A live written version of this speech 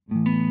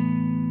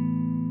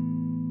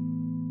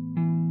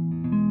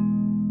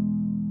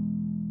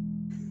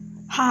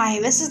Hi,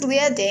 this is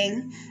Leah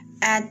Ding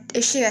at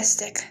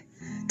Ishiastic.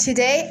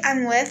 Today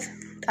I'm with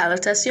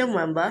Alatasia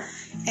Mwemba,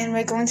 and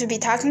we're going to be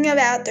talking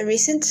about the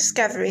recent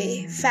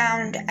discovery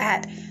found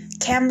at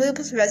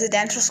Kamloops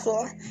Residential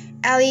School.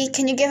 Ali,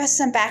 can you give us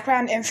some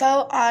background info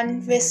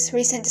on this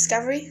recent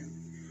discovery?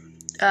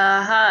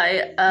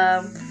 Hi,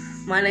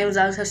 my name is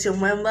Alatasia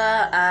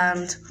Mwemba,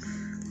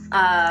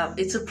 and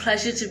it's a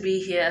pleasure to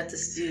be here at the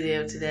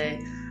studio today.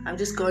 I'm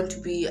just going to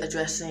be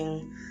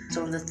addressing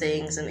some of the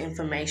things and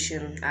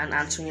information and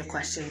answering your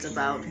questions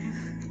about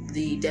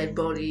the dead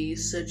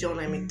bodies, Sir John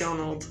A.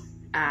 Macdonald,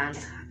 and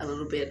a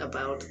little bit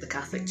about the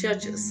Catholic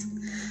churches.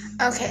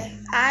 Okay,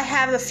 I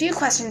have a few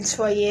questions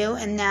for you,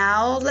 and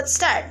now let's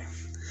start.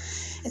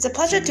 It's a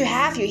pleasure to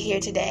have you here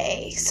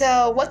today.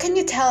 So, what can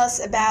you tell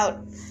us about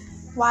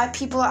why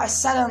people are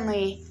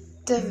suddenly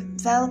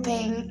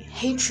developing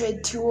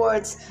hatred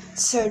towards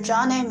Sir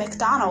John A.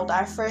 Macdonald,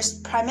 our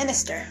first Prime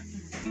Minister?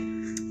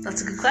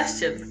 That's a good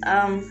question.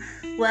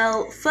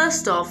 Well,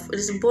 first off, it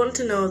is important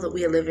to know that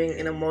we are living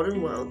in a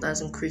modern world that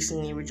is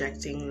increasingly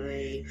rejecting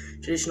the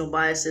traditional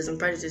biases and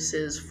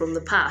prejudices from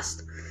the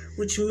past,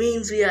 which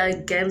means we are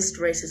against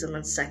racism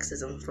and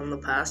sexism from the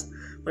past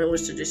when it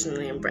was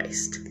traditionally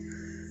embraced.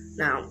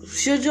 Now,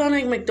 Sir John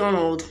A.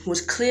 Macdonald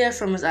was clear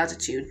from his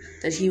attitude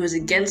that he was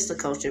against the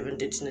culture of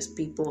Indigenous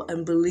people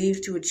and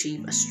believed to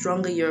achieve a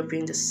stronger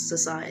European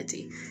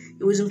society.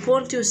 It was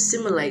important to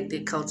assimilate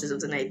the cultures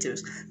of the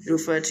natives,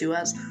 referred to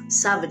as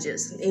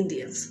savages and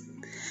Indians.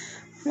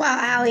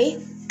 Wow,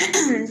 Ali,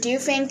 do you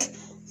think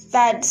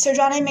that Sir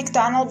John A.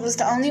 Macdonald was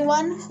the only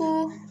one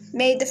who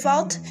made the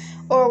fault,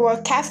 or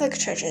were Catholic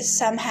churches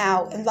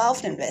somehow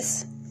involved in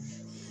this?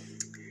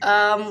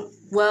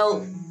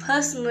 Well,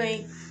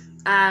 personally,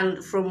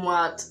 and from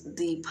what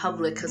the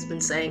public has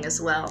been saying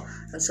as well,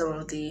 and some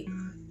of the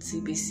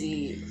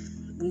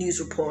CBC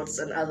news reports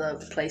and other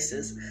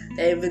places,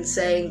 they've been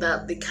saying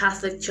that the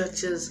Catholic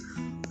churches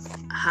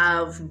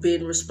have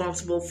been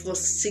responsible for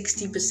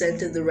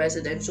 60% of the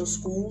residential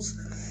schools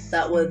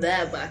that were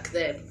there back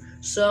then.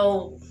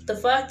 So the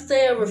fact that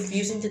they are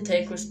refusing to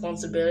take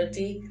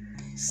responsibility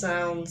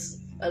sounds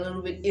a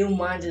little bit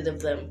ill-minded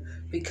of them,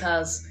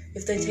 because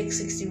if they take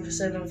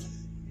 60% of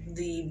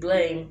the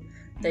blame,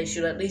 they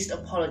should at least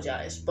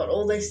apologize. But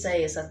all they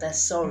say is that they're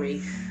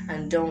sorry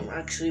and don't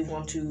actually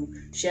want to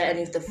share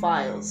any of the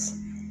files.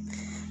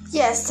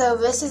 Yes, so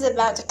this is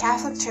about the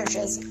Catholic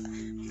churches.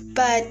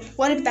 But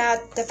what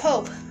about the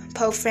Pope,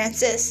 Pope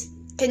Francis?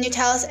 Can you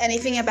tell us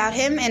anything about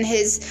him and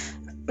his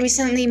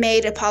recently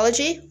made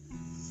apology?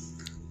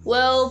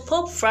 Well,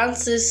 Pope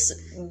Francis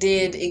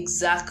did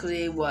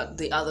exactly what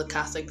the other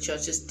Catholic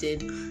churches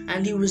did,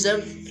 and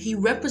he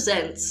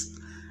represents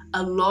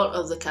a lot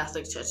of the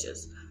Catholic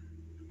churches.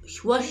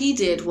 What he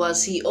did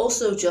was he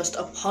also just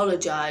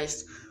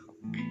apologized,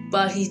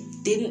 but he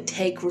didn't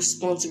take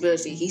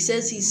responsibility. He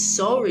says he's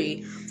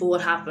sorry for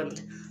what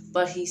happened,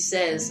 but he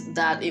says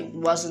that it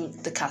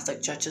wasn't the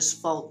Catholic Church's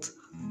fault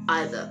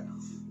either.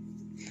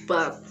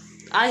 But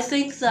I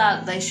think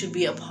that they should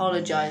be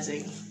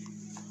apologizing.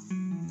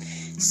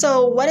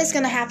 So what is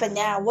going to happen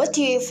now? What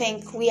do you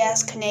think we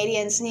as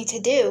Canadians need to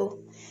do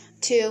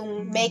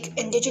to make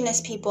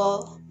Indigenous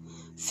people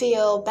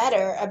feel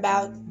better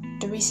about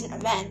the recent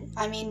event?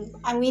 I mean,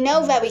 we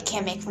know that we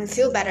can't make them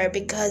feel better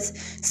because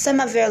some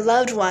of their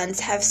loved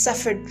ones have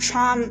suffered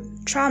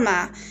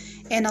trauma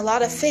and a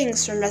lot of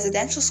things from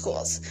residential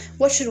schools.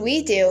 What should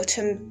we do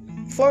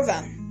for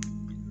them?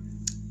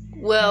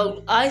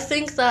 Well, I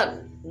think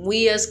that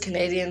we as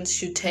Canadians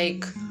should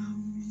take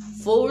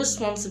full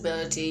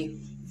responsibility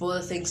for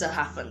the things that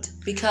happened,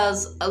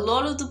 because a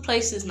lot of the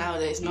places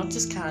nowadays, not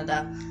just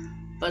Canada,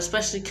 but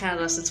especially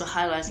Canada since we're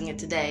highlighting it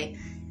today,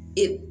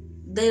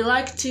 they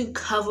like to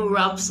cover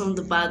up some of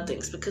the bad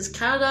things, because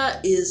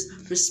Canada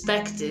is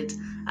respected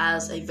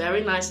as a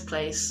very nice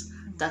place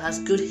that has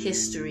good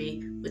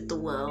history with the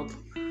world.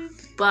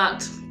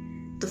 But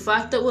the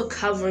fact that we're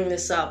covering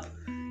this up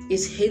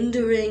is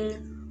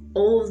hindering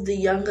all of the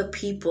younger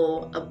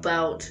people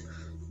about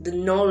the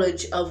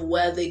knowledge of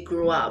where they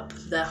grew up,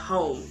 their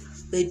home.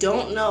 They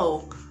don't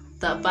know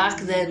that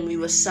back then we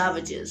were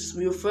savages.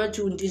 We referred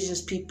to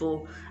Indigenous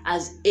people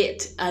as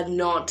it and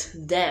not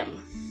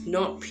them,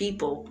 not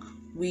people.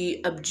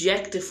 We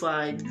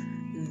objectified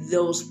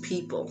those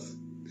people.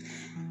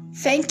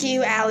 Thank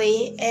you,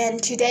 Ali. In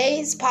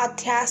today's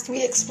podcast,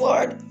 we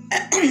explored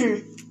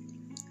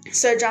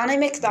Sir John A.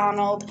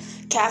 Macdonald,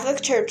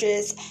 Catholic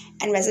churches,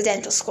 and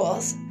residential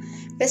schools.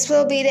 This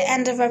will be the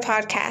end of our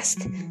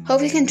podcast.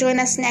 Hope you can join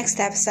us next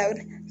episode.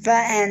 The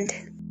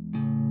end.